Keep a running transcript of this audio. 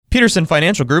Peterson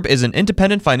Financial Group is an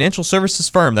independent financial services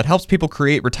firm that helps people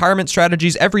create retirement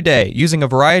strategies every day using a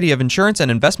variety of insurance and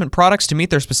investment products to meet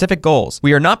their specific goals.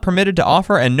 We are not permitted to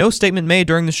offer, and no statement made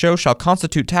during the show shall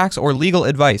constitute tax or legal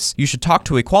advice. You should talk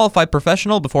to a qualified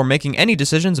professional before making any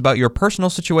decisions about your personal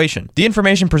situation. The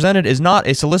information presented is not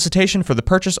a solicitation for the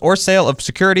purchase or sale of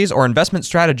securities or investment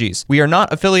strategies. We are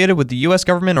not affiliated with the U.S.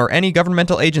 government or any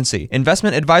governmental agency.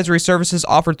 Investment advisory services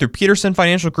offered through Peterson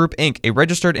Financial Group, Inc., a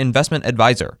registered investment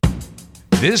advisor.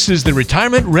 This is the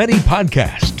Retirement Ready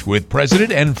Podcast with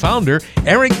President and Founder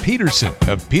Eric Peterson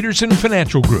of Peterson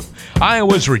Financial Group,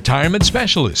 Iowa's retirement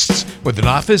specialists with an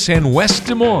office in West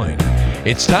Des Moines.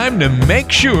 It's time to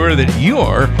make sure that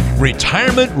you're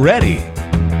retirement ready.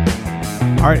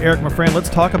 All right, Eric, my friend, let's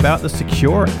talk about the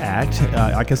SECURE Act.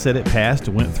 Like I said, it passed,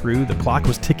 it went through, the clock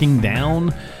was ticking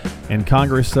down, and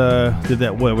Congress did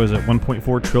that, what was it,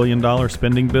 $1.4 trillion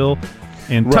spending bill?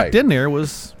 And tucked in there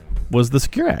was the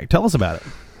SECURE Act. Tell us about it.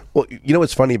 Well, you know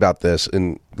what's funny about this,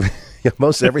 and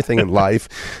most everything in life,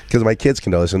 because my kids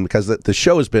can know this, and because the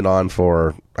show has been on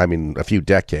for, a few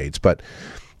decades, but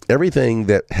everything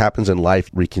that happens in life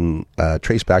we can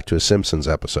trace back to a Simpsons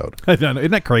episode.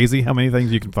 Isn't that crazy how many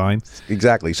things you can find?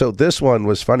 Exactly. So this one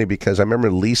was funny because I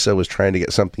remember Lisa was trying to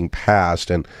get something passed,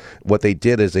 and what they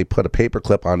did is they put a paper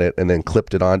clip on it and then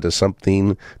clipped it onto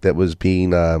something that was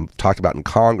being talked about in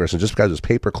Congress, and just because it was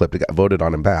paper clipped, it got voted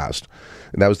on and passed.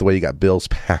 And that was the way you got bills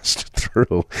passed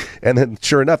through. And then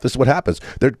sure enough, this is what happens.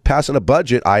 They're passing a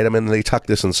budget item and they tuck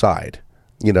this inside,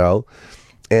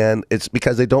 And it's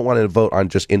because they don't want to vote on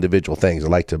just individual things. They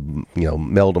like to,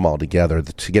 meld them all together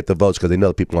to get the votes because they know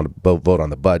that people want to vote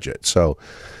on the budget. So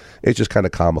it's just kind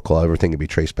of comical. Everything can be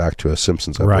traced back to a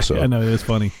Simpsons episode. Right, I know, it's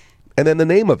funny. And then the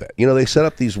name of it, they set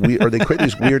up these weird, or they create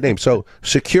these weird names. So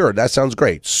secure, that sounds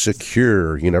great.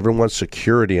 Secure, everyone wants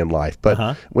security in life.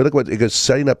 But we look at it goes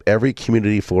setting up every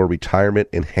community for retirement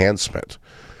enhancement.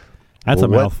 That's a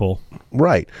mouthful.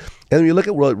 Right. And when you look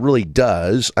at what it really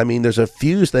does, there's a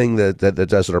few things that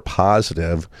does that are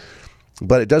positive,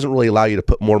 but it doesn't really allow you to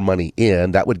put more money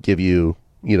in. That would give you,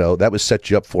 that would set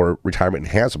you up for retirement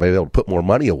enhancement. Be able to put more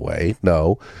money away.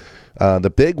 No.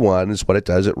 The big one is what it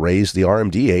does. It raised the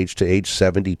RMD age to age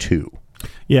 72.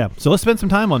 Yeah, so let's spend some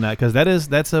time on that because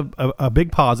that's a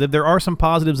big positive. There are some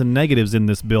positives and negatives in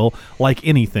this bill, like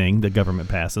anything the government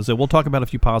passes. So we'll talk about a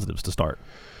few positives to start.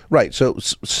 Right. So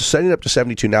setting up to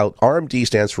 72. Now, RMD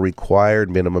stands for Required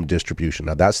Minimum Distribution.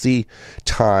 Now, that's the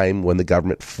time when the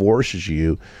government forces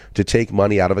you to take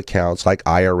money out of accounts like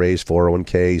IRAs,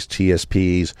 401ks,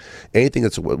 TSPs, anything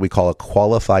that's what we call a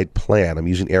qualified plan. I'm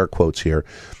using air quotes here.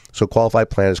 So qualified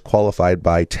plan is qualified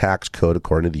by tax code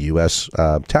according to the U.S.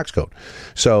 Tax code.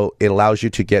 So it allows you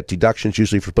to get deductions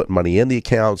usually for putting money in the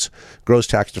accounts, gross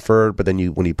tax deferred, but then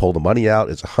when you pull the money out,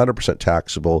 it's 100%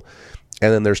 taxable.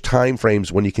 And then there's time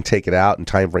frames when you can take it out and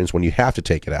time frames when you have to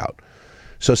take it out.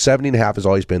 So 70.5 has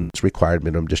always been this required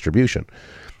minimum distribution.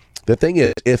 The thing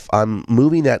is, if I'm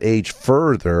moving that age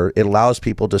further, it allows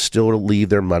people to still leave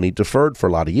their money deferred for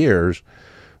a lot of years.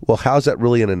 Well, how's that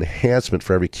really an enhancement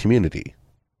for every community?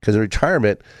 Because in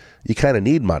retirement, you kind of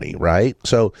need money, right?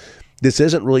 So this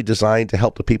isn't really designed to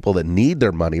help the people that need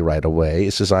their money right away.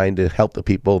 It's designed to help the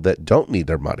people that don't need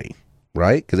their money,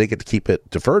 right? Because they get to keep it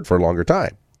deferred for a longer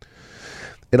time.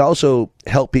 It also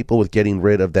helped people with getting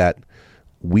rid of that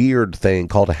weird thing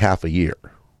called a half a year.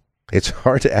 It's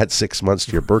hard to add 6 months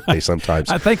to your birthday sometimes.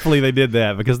 Thankfully, they did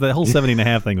that because the whole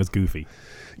 70.5 thing was goofy.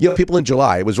 People in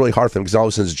July, it was really hard for them because all of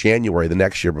a sudden it's January the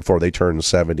next year before they turn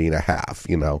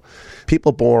 70.5,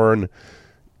 People born,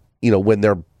 when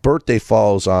their birthday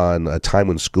falls on a time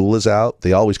when school is out,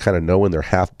 they always kind of know when their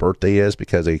half birthday is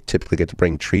because they typically get to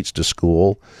bring treats to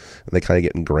school and they kind of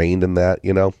get ingrained in that,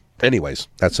 Anyways,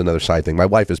 that's another side thing. My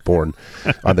wife is born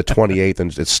on the 28th,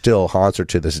 and it still haunts her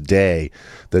to this day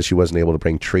that she wasn't able to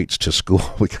bring treats to school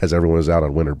because everyone was out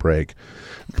on winter break.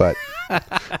 But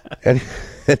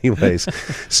anyways,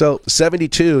 so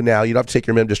 72 now, you don't have to take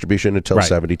your minimum distribution until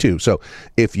 72. So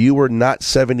if you were not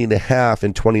 70.5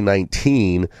 in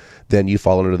 2019, then you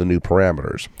fall under the new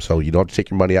parameters. So you don't have to take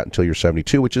your money out until you're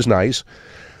 72, which is nice.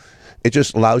 It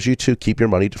just allows you to keep your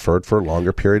money deferred for a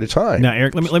longer period of time. Now,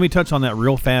 Eric, let me touch on that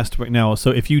real fast right now. So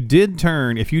if you did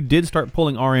start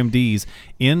pulling RMDs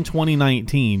in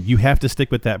 2019, you have to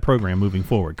stick with that program moving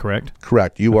forward, correct?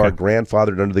 Correct. You are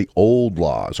grandfathered under the old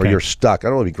laws, or you're stuck. I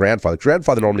don't want to be grandfathered.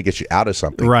 Grandfather normally gets you out of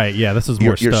something. Right, yeah, this is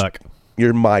more stuck.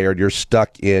 You're mired. You're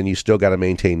stuck in. You still got to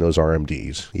maintain those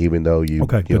RMDs, even though you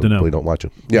really don't want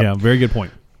to. Yeah, very good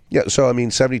point. Yeah, so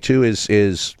 72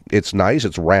 is it's nice.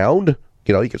 It's round.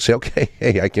 You could say, okay,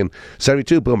 hey, I can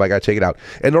 72, boom, I got to take it out.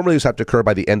 And normally this have to occur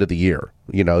by the end of the year.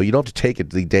 You don't have to take it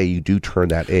the day you do turn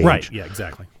that age. Right. Yeah,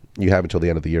 exactly. You have until the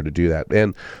end of the year to do that.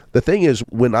 And the thing is,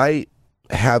 when I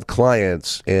have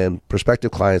clients and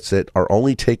prospective clients that are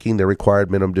only taking their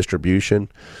required minimum distribution,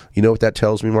 you know what that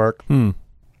tells me, Mark? It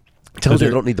tells me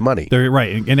they don't need the money. They're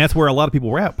right. And that's where a lot of people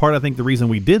were at. Part, I think, the reason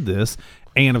we did this,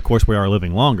 and of course we are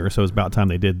living longer, so it's about time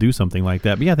they did do something like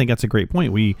that. But yeah, I think that's a great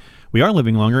point. We are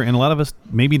living longer, and a lot of us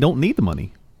maybe don't need the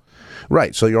money.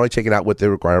 Right. So you're only taking out what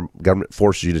the government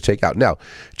forces you to take out. Now,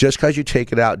 just because you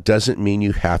take it out doesn't mean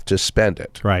you have to spend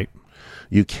it. Right.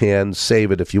 You can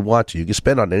save it if you want to. You can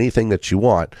spend on anything that you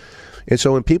want. And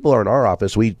so when people are in our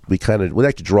office, we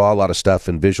like to draw a lot of stuff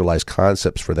and visualize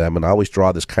concepts for them. And I always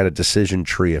draw this kind of decision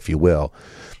tree, if you will.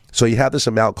 So you have this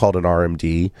amount called an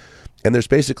RMD, and there's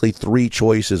basically 3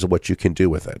 choices of what you can do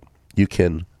with it. You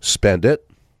can spend it,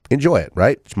 enjoy it,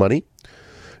 right? It's money.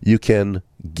 You can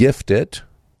gift it,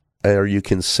 or you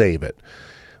can save it.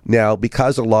 Now,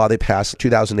 because of the law they passed in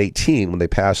 2018, when they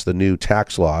passed the new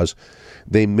tax laws,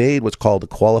 they made what's called a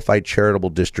qualified charitable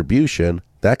distribution.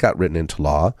 That got written into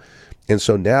law. And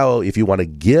so now if you want to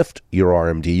gift your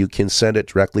RMD, you can send it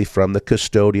directly from the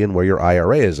custodian where your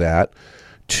IRA is at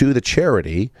to the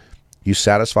charity. You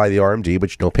satisfy the RMD,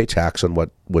 but you don't pay tax on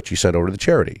what you send over to the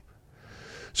charity.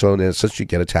 So in essence, you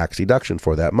get a tax deduction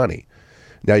for that money.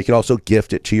 Now, you can also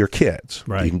gift it to your kids.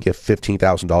 Right. You can gift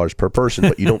 $15,000 per person,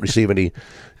 but you don't receive any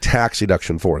tax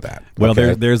deduction for that. Well,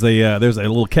 okay? there's a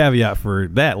little caveat for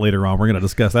that later on. We're going to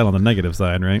discuss that on the negative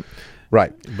side, right?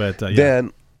 Right. But yeah.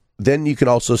 Then you can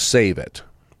also save it.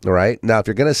 All right. Now, if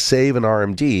you're going to save an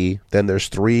RMD, then there's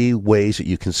 3 ways that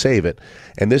you can save it.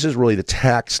 And this is really the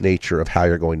tax nature of how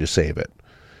you're going to save it.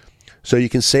 So you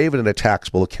can save it in a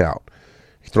taxable account.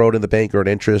 You throw it in the bank or an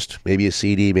interest, maybe a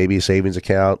CD, maybe a savings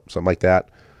account, something like that.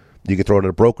 You can throw it in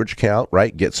a brokerage account,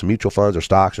 right? Get some mutual funds or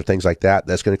stocks or things like that.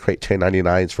 That's going to create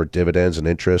 1099s for dividends and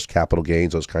interest, capital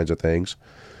gains, those kinds of things.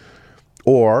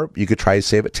 Or you could try to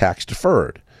save it tax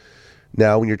deferred.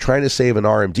 Now, when you're trying to save an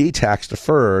RMD tax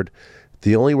deferred,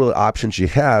 the only real options you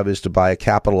have is to buy a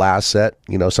capital asset,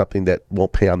 something that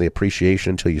won't pay on the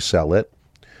appreciation until you sell it.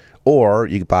 Or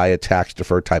you could buy a tax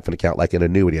deferred type of an account, like an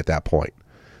annuity at that point.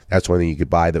 That's one thing you could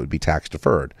buy that would be tax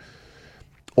deferred.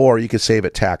 Or you could save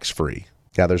it tax free.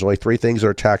 Now, there's only 3 things that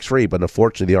are tax free, but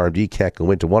unfortunately, the RMD can't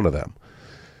go into one of them.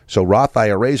 So Roth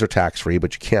IRAs are tax free,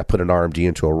 but you can't put an RMD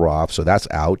into a Roth, so that's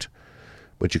out.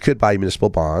 But you could buy municipal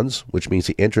bonds, which means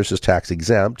the interest is tax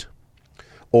exempt.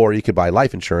 Or you could buy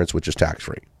life insurance, which is tax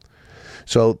free.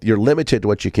 So you're limited to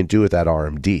what you can do with that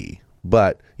RMD,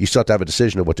 but you still have to have a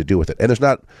decision of what to do with it. And there's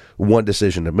not one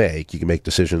decision to make. You can make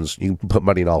decisions. You can put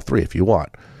money in all 3 if you want.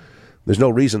 There's no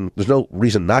reason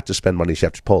not to spend money you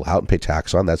have to pull out and pay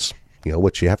tax on. That's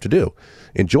what you have to do.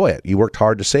 Enjoy it. You worked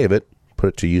hard to save it. Put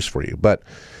it to use for you. But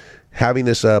having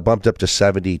this bumped up to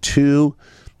 72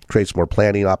 creates more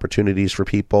planning opportunities for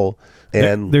people.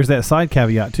 And there's that side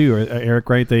caveat too, Eric,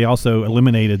 right? They also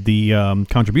eliminated the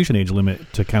contribution age limit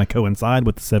to kind of coincide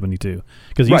with the 72,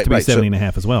 because it used to be 70 and a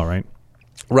half as well, right?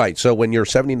 Right. So when you're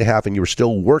 70 and a half and you were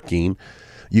still working,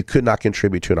 you could not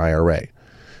contribute to an IRA.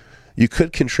 You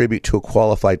could contribute to a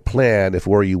qualified plan if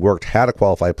where you worked had a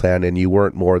qualified plan and you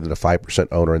weren't more than a 5%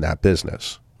 owner in that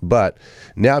business. But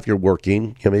now if you're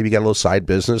working, maybe you got a little side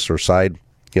business or side,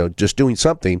 just doing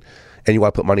something, and you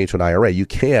want to put money into an IRA, you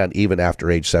can even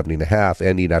after age 70 and a half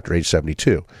and even after age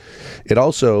 72. It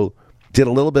also did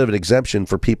a little bit of an exemption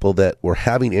for people that were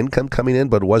having income coming in,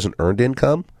 but it wasn't earned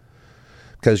income,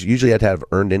 because usually you had to have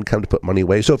earned income to put money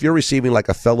away. So if you're receiving like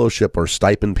a fellowship or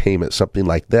stipend payment, something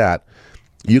like that,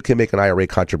 you can make an IRA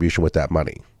contribution with that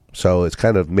money. So it's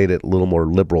kind of made it a little more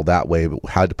liberal that way, but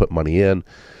how to put money in.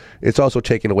 It's also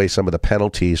taken away some of the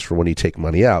penalties for when you take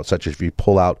money out, such as if you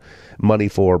pull out money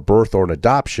for birth or an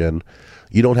adoption,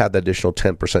 you don't have the additional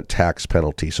 10% tax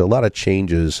penalty. So a lot of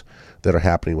changes that are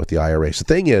happening with the IRA. So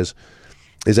the thing is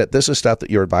that this is stuff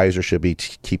that your advisor should be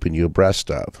keeping you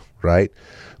abreast of, right?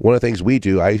 One of the things we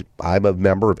do, I'm a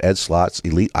member of Ed Slott's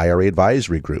Elite IRA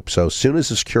Advisory Group. So as soon as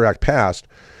the Secure Act passed,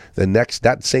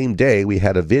 that same day, we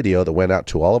had a video that went out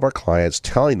to all of our clients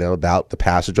telling them about the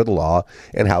passage of the law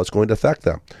and how it's going to affect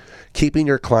them. Keeping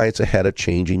your clients ahead of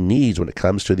changing needs when it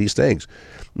comes to these things.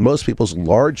 Most people's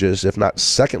largest, if not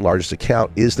second largest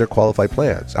account is their qualified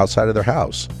plans outside of their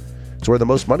house. It's where the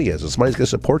most money is. This money's going to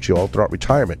support you all throughout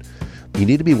retirement. You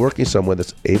need to be working somewhere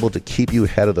that's able to keep you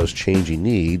ahead of those changing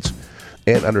needs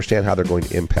and understand how they're going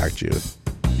to impact you.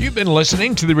 You've been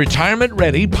listening to the Retirement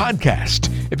Ready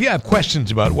podcast. If you have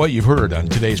questions about what you've heard on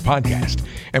today's podcast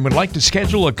and would like to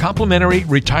schedule a complimentary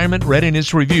retirement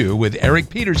readiness review with Eric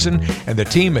Peterson and the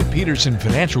team at Peterson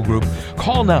Financial Group,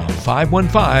 call now.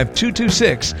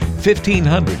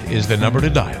 515-226-1500 is the number to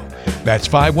dial. That's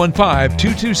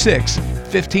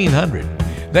 515-226-1500.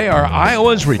 They are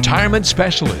Iowa's retirement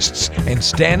specialists and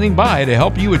standing by to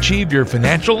help you achieve your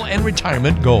financial and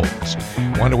retirement goals.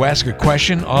 Want to ask a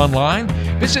question online?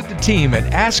 Visit the team at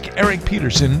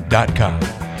AskEricPeterson.com.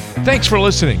 Thanks for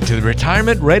listening to the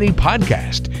Retirement Ready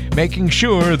podcast, making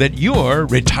sure that you're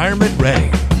retirement ready.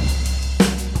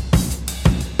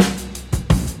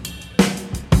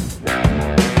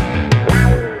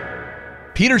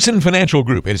 Peterson Financial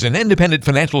Group is an independent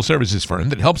financial services firm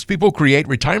that helps people create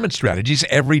retirement strategies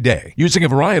every day, using a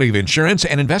variety of insurance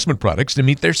and investment products to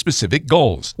meet their specific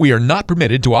goals. We are not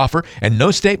permitted to offer, and no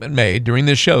statement made during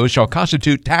this show shall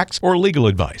constitute tax or legal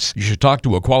advice. You should talk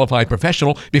to a qualified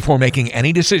professional before making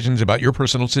any decisions about your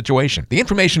personal situation. The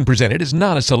information presented is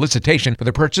not a solicitation for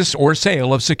the purchase or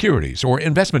sale of securities or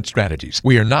investment strategies.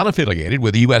 We are not affiliated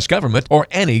with the U.S. government or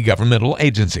any governmental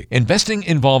agency. Investing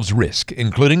involves risk,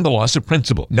 including the loss of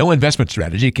principal. No investment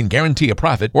strategy can guarantee a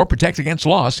profit or protect against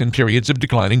loss in periods of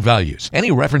declining values. Any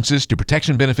references to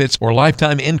protection benefits or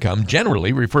lifetime income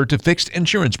generally refer to fixed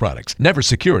insurance products, never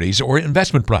securities or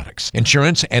investment products.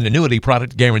 Insurance and annuity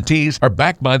product guarantees are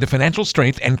backed by the financial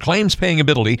strength and claims-paying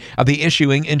ability of the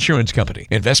issuing insurance company.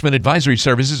 Investment advisory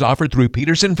services offered through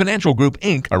Peterson Financial Group,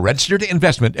 Inc., a registered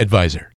investment advisor.